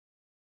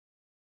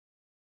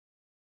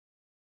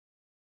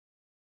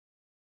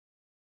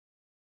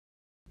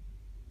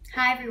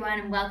Hi everyone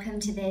and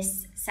welcome to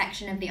this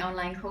section of the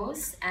online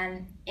course.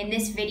 In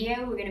this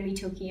video we're going to be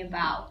talking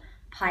about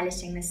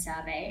piloting the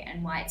survey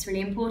and why it's really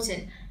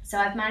important. So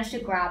I've managed to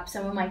grab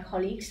some of my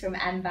colleagues from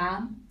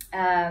mVAM.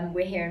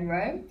 We're here in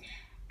Rome,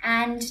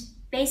 and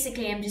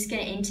basically I'm just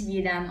going to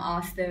interview them,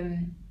 ask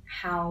them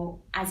how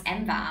as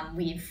mVAM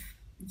we've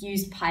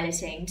used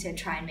piloting to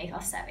try and make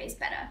our surveys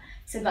better.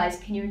 So guys,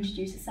 can you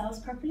introduce yourselves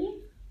properly?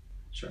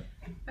 Sure.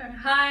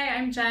 Hi,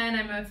 I'm Jen.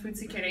 I'm a food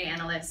security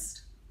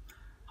analyst.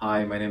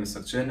 Hi, my name is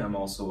Sakjin. I'm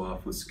also a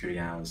food security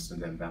analyst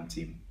in the mVAM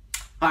team.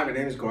 Hi, my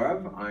name is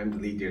Gaurav. I'm the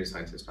lead data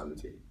scientist on the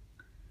team.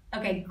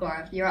 Okay,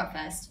 Gaurav, you're up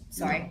first.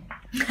 Sorry.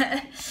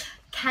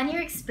 Can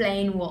you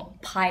explain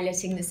what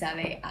piloting the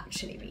survey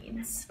actually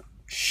means?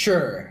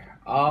 Sure.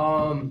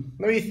 Let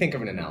me think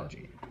of an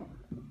analogy.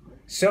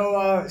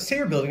 So, say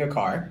you're building a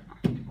car.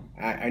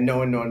 I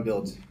know no one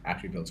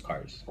actually builds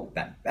cars.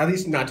 At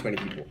least not too many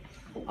people.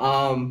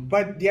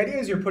 But the idea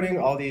is you're putting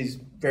all these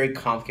very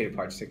complicated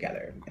parts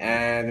together.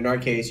 And in our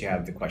case, you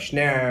have the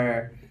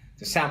questionnaire,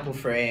 the sample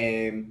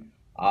frame,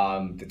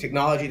 the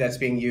technology that's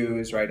being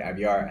used, right?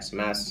 IVR,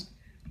 SMS,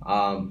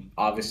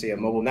 obviously a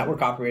mobile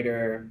network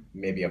operator,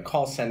 maybe a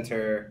call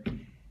center,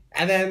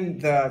 and then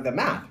the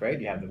math, right?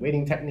 You have the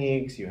weighting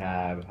techniques, you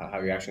have how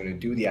you're actually going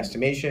to do the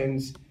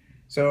estimations.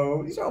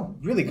 So these are all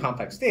really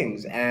complex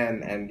things,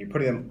 and you're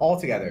putting them all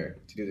together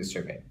to do this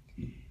survey.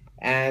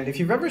 And if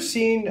you've ever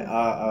seen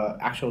an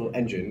actual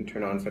engine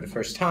turn on for the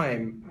first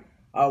time,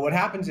 what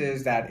happens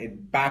is that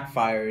it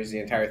backfires, the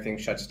entire thing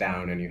shuts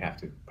down, and you have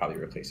to probably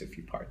replace a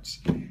few parts.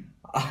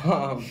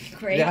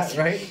 Great. Yeah,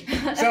 right?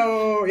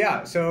 So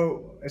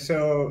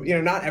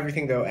not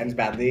everything though ends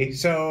badly.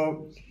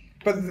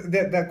 But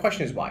the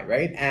question is why,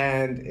 right?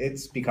 And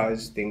it's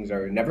because things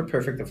are never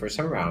perfect the first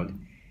time around.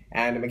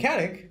 And a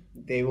mechanic,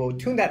 they will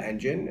tune that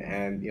engine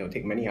and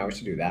take many hours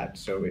to do that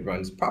so it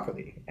runs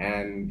properly.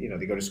 And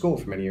they go to school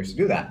for many years to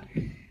do that.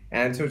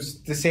 And so it's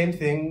the same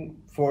thing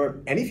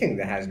for anything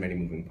that has many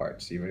moving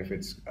parts, even if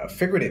it's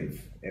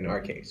figurative in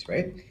our case,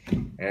 right?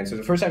 And so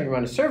the first time you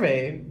run a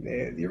survey,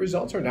 the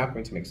results are not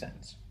going to make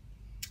sense.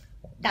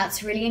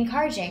 That's really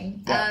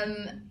encouraging.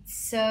 Yeah.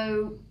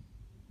 So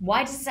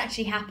why does this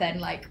actually happen?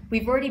 Like,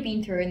 we've already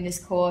been through in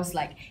this course,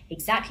 like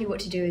exactly what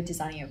to do with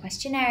designing your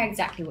questionnaire,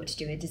 exactly what to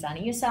do with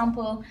designing your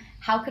sample.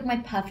 How could my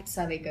perfect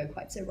survey go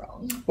quite so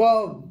wrong?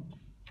 Well,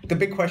 the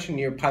big question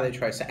your pilot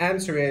tries to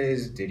answer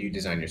is, did you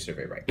design your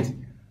survey right?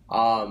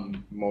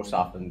 Most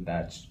often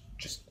that's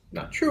just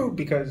not true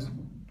because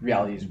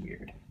reality is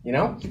weird,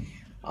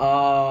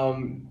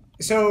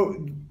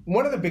 So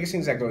one of the biggest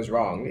things that goes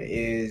wrong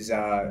is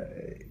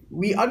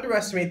we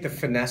underestimate the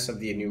finesse of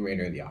the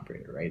enumerator and the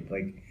operator, right?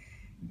 Like,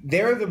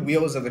 they're the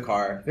wheels of the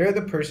car. They're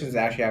the persons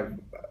that actually have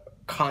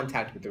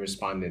contact with the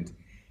respondent.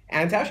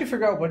 And to actually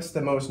figure out what's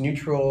the most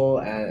neutral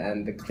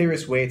and the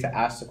clearest way to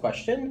ask the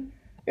question,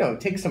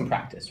 it takes some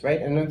practice,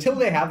 right? And until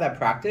they have that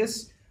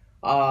practice,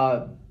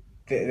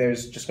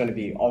 there's just going to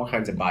be all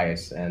kinds of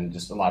bias and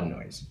just a lot of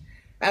noise.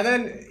 And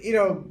then,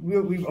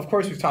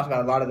 we've talked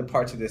about a lot of the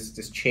parts of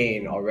this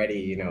chain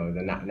already,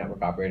 the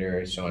network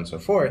operator, so on and so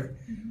forth.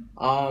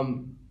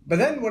 Mm-hmm. But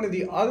then one of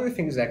the other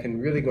things that can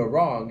really go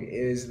wrong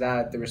is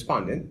that the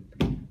respondent,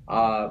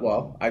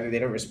 either they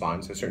don't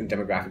respond, so certain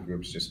demographic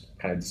groups just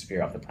kind of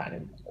disappear off the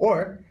planet,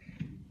 or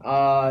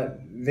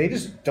they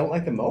just don't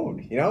like the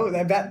mode.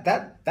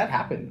 That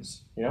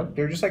happens.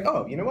 They're just like,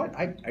 oh, you know what?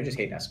 I just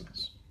hate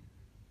SMS.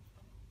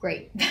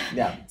 Great.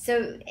 Yeah.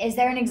 So is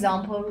there an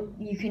example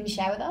you can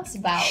share with us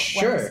about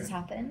when this has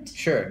happened?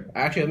 Sure.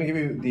 Actually, let me give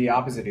you the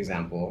opposite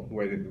example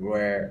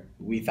where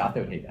we thought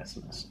they would hate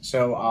SMS.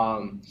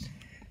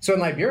 So in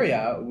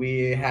Liberia,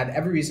 we had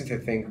every reason to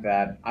think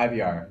that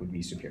IVR would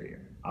be superior.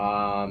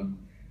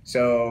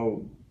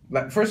 So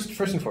first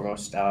and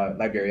foremost,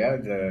 Liberia,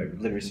 the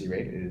literacy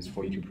rate is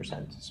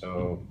 42%.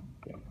 So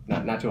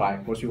not too high.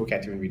 Most people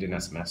can't even read an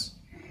SMS.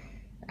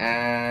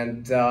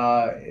 And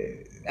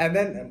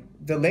then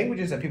the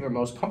languages that people are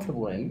most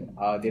comfortable in,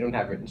 they don't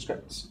have written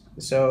scripts.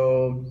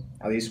 So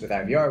at least with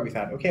IVR, we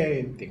thought,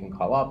 okay, they can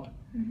call up,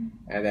 mm-hmm.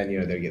 and then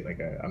they get like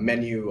a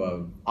menu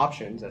of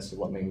options as to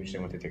what language they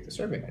want to take the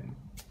survey in.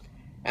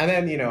 And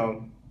then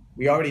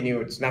we already knew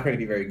it's not going to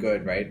be very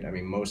good, right? I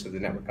mean, most of the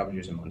network coverage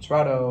is in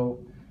Montserrat.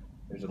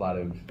 There's a lot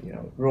of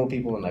rural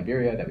people in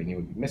Liberia that we knew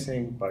would be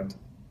missing. But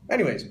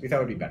anyways, we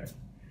thought it would be better.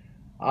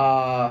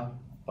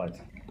 But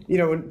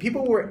when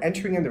people were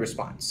entering in the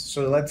response,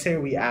 so let's say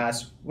we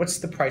asked, what's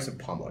the price of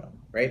palm oil,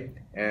 right?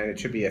 And it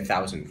should be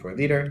 1,000 for a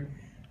liter.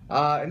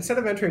 Instead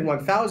of entering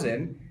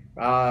 1,000,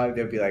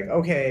 they'll be like,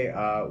 okay,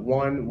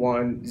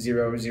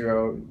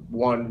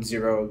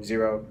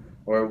 1100100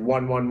 or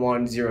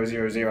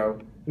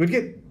 111000. We'd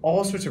get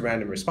all sorts of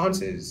random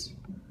responses,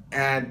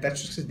 and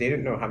that's just because they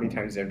didn't know how many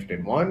times they entered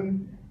in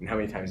 1 and how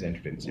many times they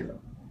entered in 0.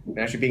 And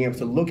actually being able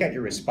to look at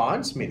your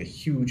response made a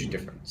huge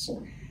difference.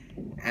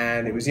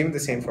 And it was even the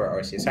same for our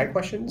RCSI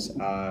questions.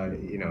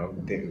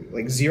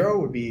 Like 0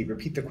 would be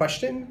repeat the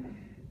question,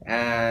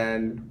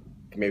 and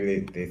maybe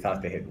they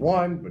thought they hit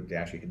 1, but they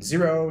actually hit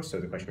 0, so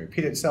the question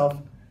repeated itself.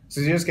 So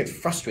they just get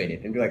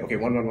frustrated and be like, okay,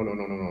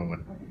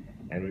 1.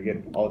 And we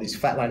get all these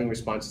flatlining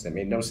responses that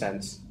made no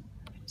sense.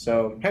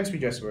 So hence we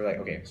just were like,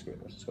 okay, screw it,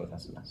 let's just go with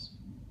SMS.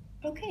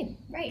 Okay,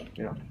 right.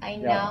 Yeah. I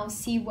now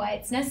see why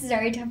it's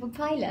necessary to have a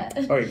pilot.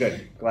 Okay,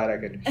 good. Glad I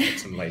could shed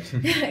some light.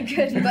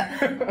 Good,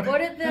 but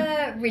what are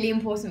the really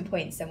important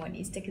points someone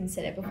needs to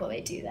consider before they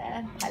do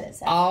their pilot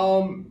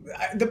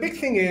survey? The big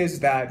thing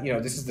is that,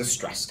 this is the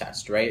stress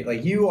test, right?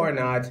 Like, you are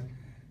not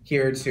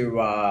here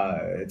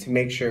to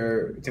make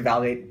sure, to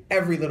validate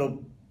every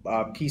little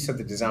piece of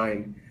the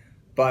design,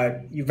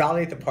 but you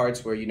validate the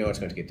parts where you know it's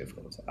going to get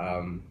difficult.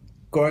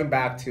 Going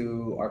back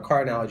to our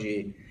car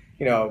analogy,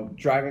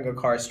 driving a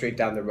car straight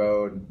down the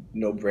road,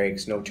 no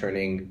brakes, no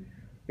turning,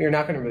 you're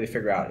not going to really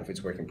figure out if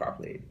it's working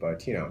properly.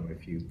 But,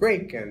 if you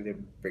brake and the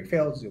brake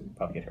fails, you'll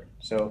probably get hurt.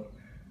 So,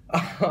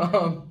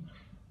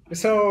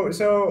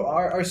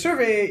 our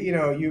survey,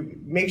 you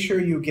make sure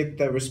you get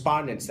the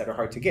respondents that are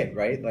hard to get,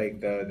 right?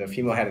 Like the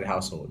female-headed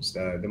households,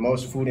 the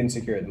most food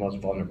insecure, the most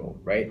vulnerable,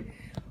 right?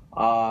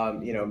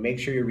 Make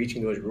sure you're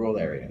reaching those rural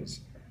areas.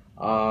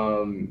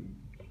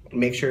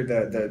 Make sure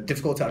the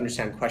difficult to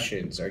understand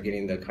questions are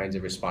getting the kinds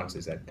of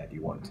responses that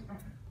you want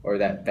or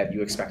that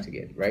you expect to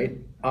get, right?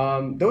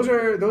 Those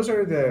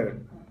are the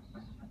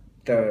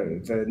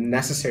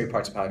necessary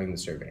parts of piloting the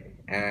survey.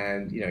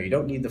 And you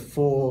don't need the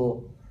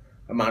full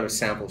amount of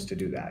samples to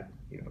do that.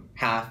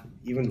 Half,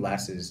 even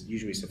less is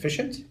usually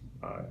sufficient.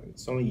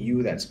 It's only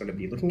you that's going to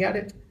be looking at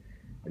it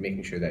and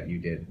making sure that you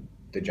did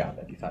the job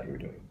that you thought you were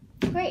doing.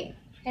 Great.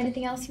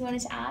 Anything else you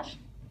wanted to add?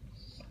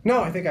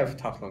 No, I think I've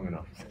talked long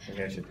enough. I think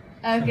I should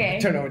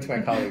turn over to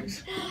my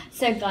colleagues.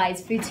 So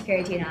guys, food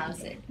security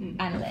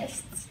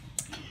analysts.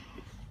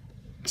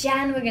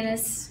 Jan, we're going to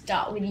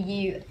start with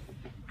you.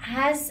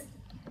 As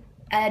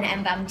an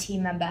mVAM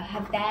team member,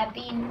 have there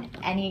been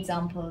any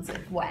examples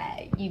of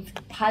where you've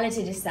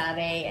piloted a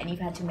survey and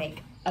you've had to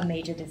make a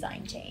major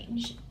design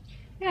change?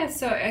 Yeah,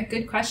 so a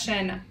good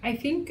question. I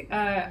think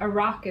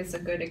Iraq is a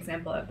good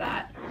example of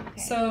that.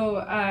 Okay.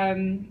 So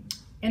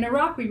in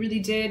Iraq, we really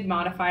did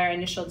modify our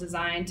initial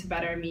design to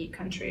better meet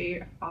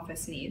country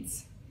office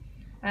needs.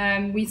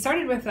 We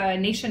started with a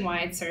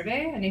nationwide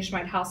survey, a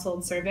nationwide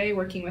household survey,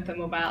 working with a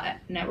mobile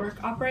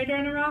network operator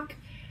in Iraq.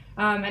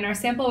 And our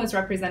sample was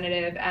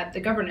representative at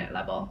the governorate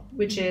level,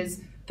 which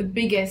is the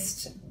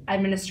biggest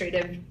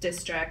administrative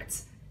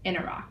district in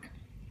Iraq.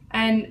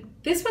 And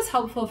this was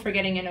helpful for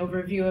getting an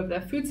overview of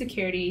the food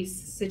security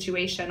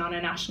situation on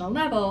a national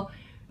level,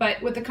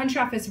 but what the country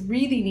office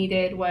really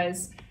needed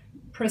was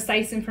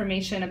precise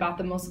information about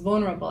the most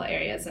vulnerable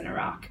areas in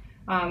Iraq,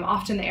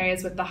 often the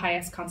areas with the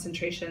highest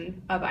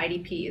concentration of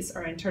IDPs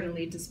or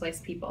internally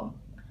displaced people.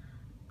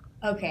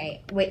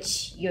 Okay,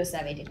 which your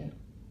survey didn't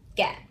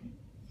get.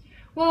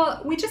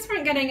 Well, we just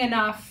weren't getting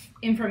enough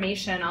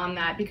information on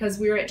that because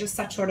we were at just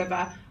such sort of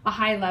a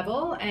high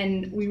level,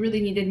 and we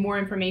really needed more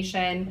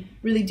information,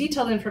 really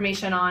detailed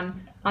information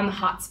on the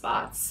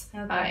hotspots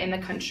in the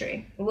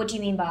country. What do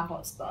you mean by a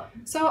hotspot?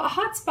 So a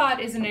hotspot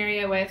is an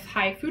area with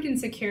high food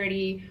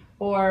insecurity,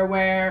 or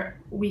where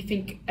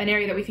an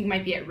area that we think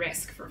might be at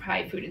risk for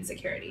high food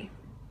insecurity.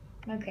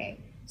 Okay,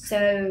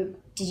 so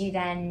did you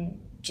then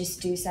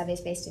just do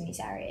surveys based in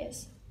these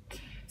areas?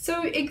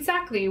 So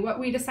exactly, what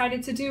we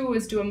decided to do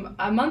was do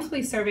a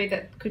monthly survey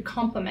that could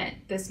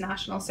complement this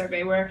national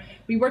survey, where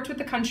we worked with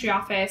the country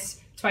office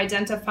to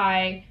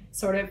identify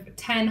sort of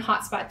 10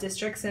 hotspot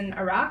districts in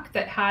Iraq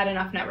that had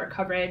enough network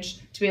coverage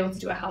to be able to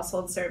do a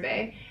household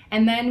survey.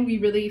 And then we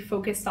really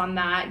focused on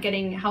that,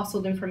 getting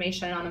household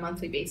information on a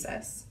monthly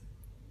basis.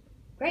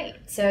 Great.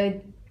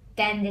 So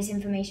then this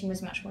information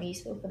was much more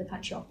useful for the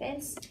country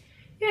office?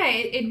 Yeah,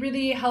 it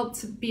really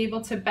helped to be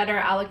able to better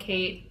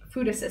allocate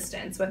food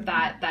assistance with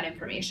that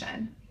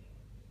information.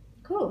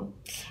 Cool.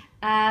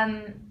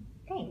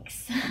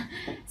 Thanks.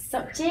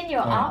 Sokjin,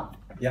 you're up.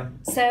 Yeah.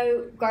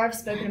 So Gaurav's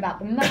spoken about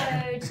the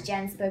mode,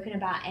 Jen's spoken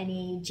about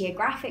any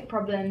geographic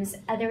problems.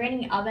 Are there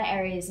any other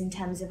areas in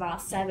terms of our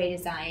survey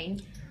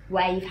design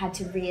where you've had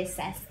to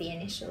reassess the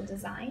initial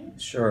design?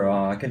 Sure,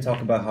 I can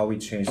talk about how we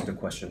changed the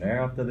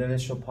questionnaire after the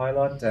initial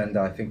pilot, and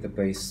I think the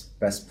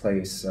best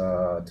place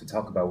to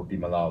talk about would be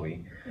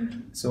Malawi. Mm-hmm.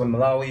 So in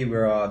Malawi,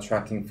 we're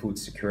tracking food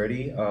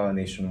security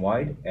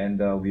nationwide,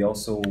 and we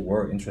also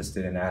were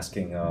interested in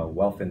asking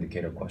wealth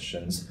indicator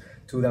questions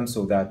to them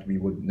so that we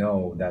would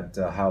know that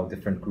how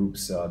different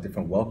groups,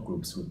 different wealth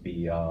groups would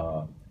be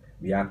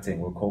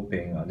reacting or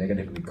coping,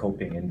 negatively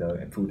coping in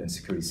the food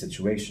insecurity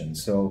situation.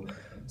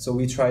 So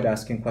we tried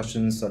asking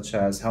questions such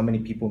as how many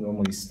people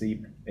normally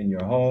sleep in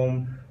your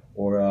home,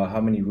 or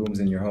how many rooms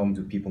in your home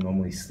do people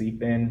normally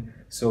sleep in.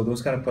 So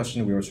those kind of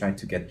questions, we were trying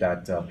to get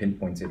that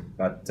pinpointed.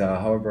 But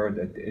however,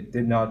 it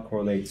did not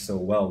correlate so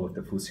well with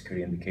the food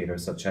security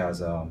indicators such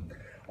as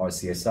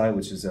RCSI,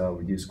 which is a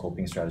Reduced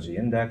Coping Strategy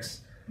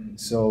Index.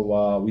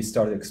 So we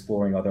started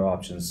exploring other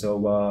options.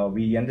 So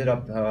we ended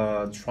up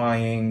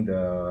trying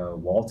the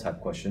wall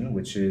type question,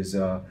 which is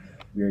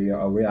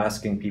we're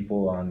asking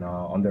people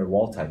on their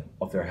wall type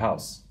of their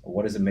house.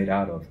 What is it made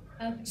out of?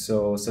 Okay.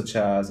 So such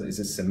as, is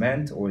it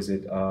cement, or is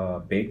it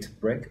baked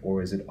brick,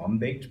 or is it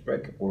unbaked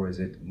brick, or is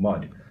it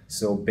mud?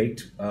 So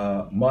baked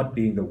mud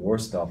being the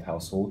worst of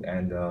household,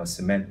 and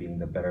cement being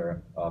the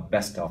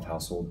best of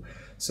household.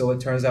 So it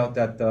turns out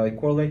that it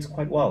correlates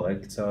quite well.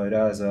 It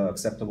has an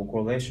acceptable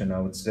correlation, I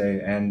would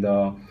say, and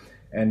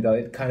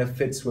it kind of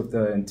fits with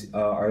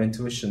our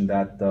intuition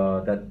that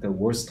that the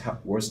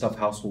worst of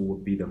household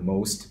would be the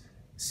most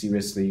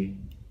seriously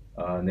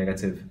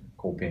negative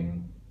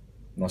coping.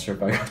 I'm not sure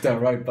if I got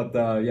that right, but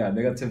yeah,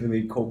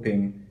 negatively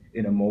coping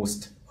in a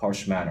most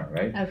harsh manner,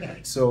 right? Okay.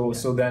 So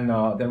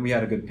then we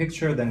had a good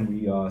picture. Then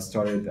we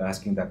started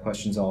asking that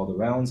questions all the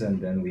rounds,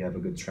 and then we have a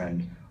good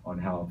trend on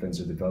how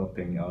things are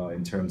developing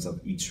in terms of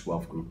each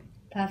wealth group.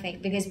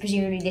 Perfect, because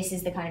presumably this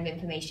is the kind of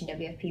information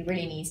WFP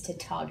really needs to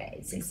target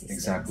its assistance.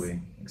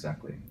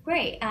 Exactly.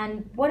 Great.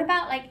 And what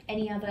about like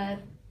any other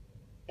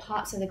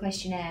parts of the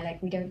questionnaire?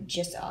 Like we don't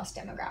just ask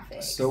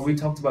demographics. So we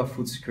talked about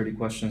food security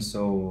questions.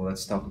 So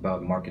let's talk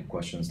about market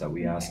questions that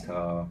we ask.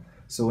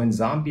 So in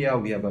Zambia,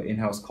 we have an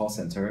in-house call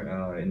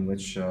center in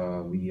which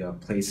we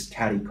place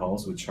caddy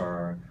calls, which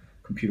are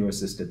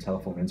computer-assisted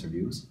telephone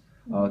interviews,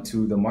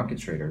 to the market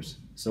traders.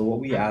 So what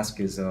we ask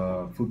is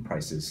food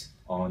prices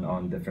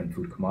on different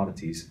food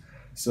commodities.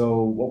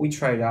 So what we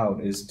tried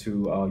out is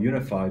to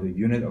unify the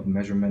unit of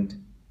measurement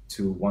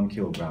to 1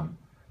 kilogram.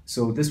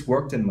 So this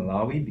worked in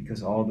Malawi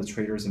because all the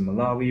traders in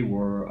Malawi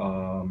were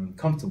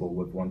comfortable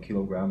with 1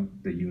 kilogram,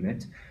 the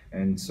unit,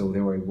 and so they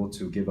were able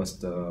to give us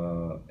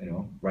the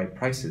right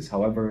prices.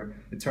 However,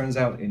 it turns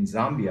out in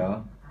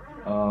Zambia,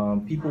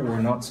 people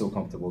were not so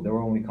comfortable. They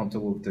were only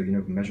comfortable with the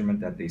unit of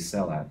measurement that they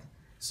sell at.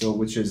 So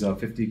which is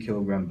 50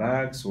 kilogram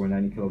bags or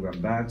 90 kilogram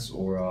bags,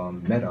 or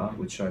meta,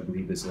 which I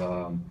believe is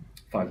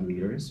 5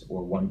 liters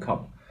or 1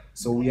 cup.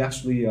 So we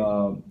actually,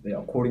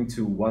 according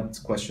to what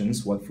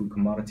food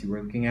commodity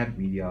we're looking at,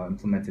 we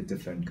implemented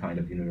different kind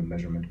of unit of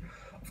measurement.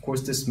 Of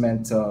course, this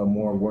meant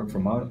more work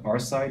from our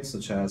side,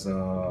 such as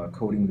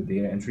coding the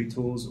data entry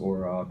tools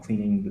or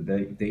cleaning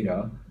the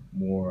data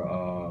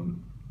more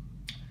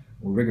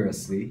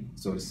rigorously,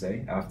 so to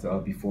say,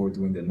 before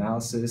doing the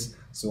analysis,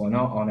 so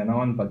on and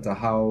on. But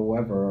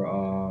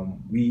however,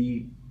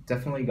 we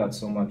definitely got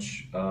so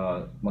much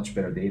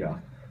better data.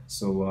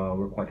 So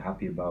we're quite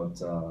happy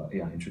about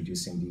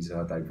introducing these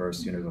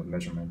diverse units of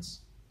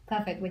measurements.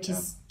 Perfect, which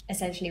is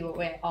essentially what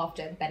we're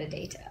after, better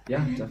data.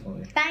 Yeah,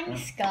 definitely.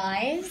 Thanks,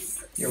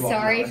 guys. You're welcome,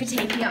 Sorry Alex. for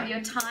taking up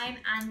your time,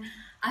 and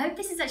I hope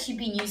this has actually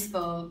been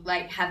useful,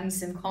 like having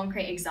some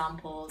concrete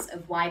examples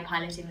of why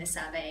piloting the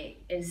survey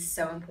is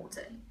so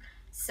important.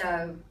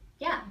 So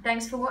yeah,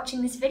 thanks for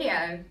watching this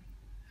video.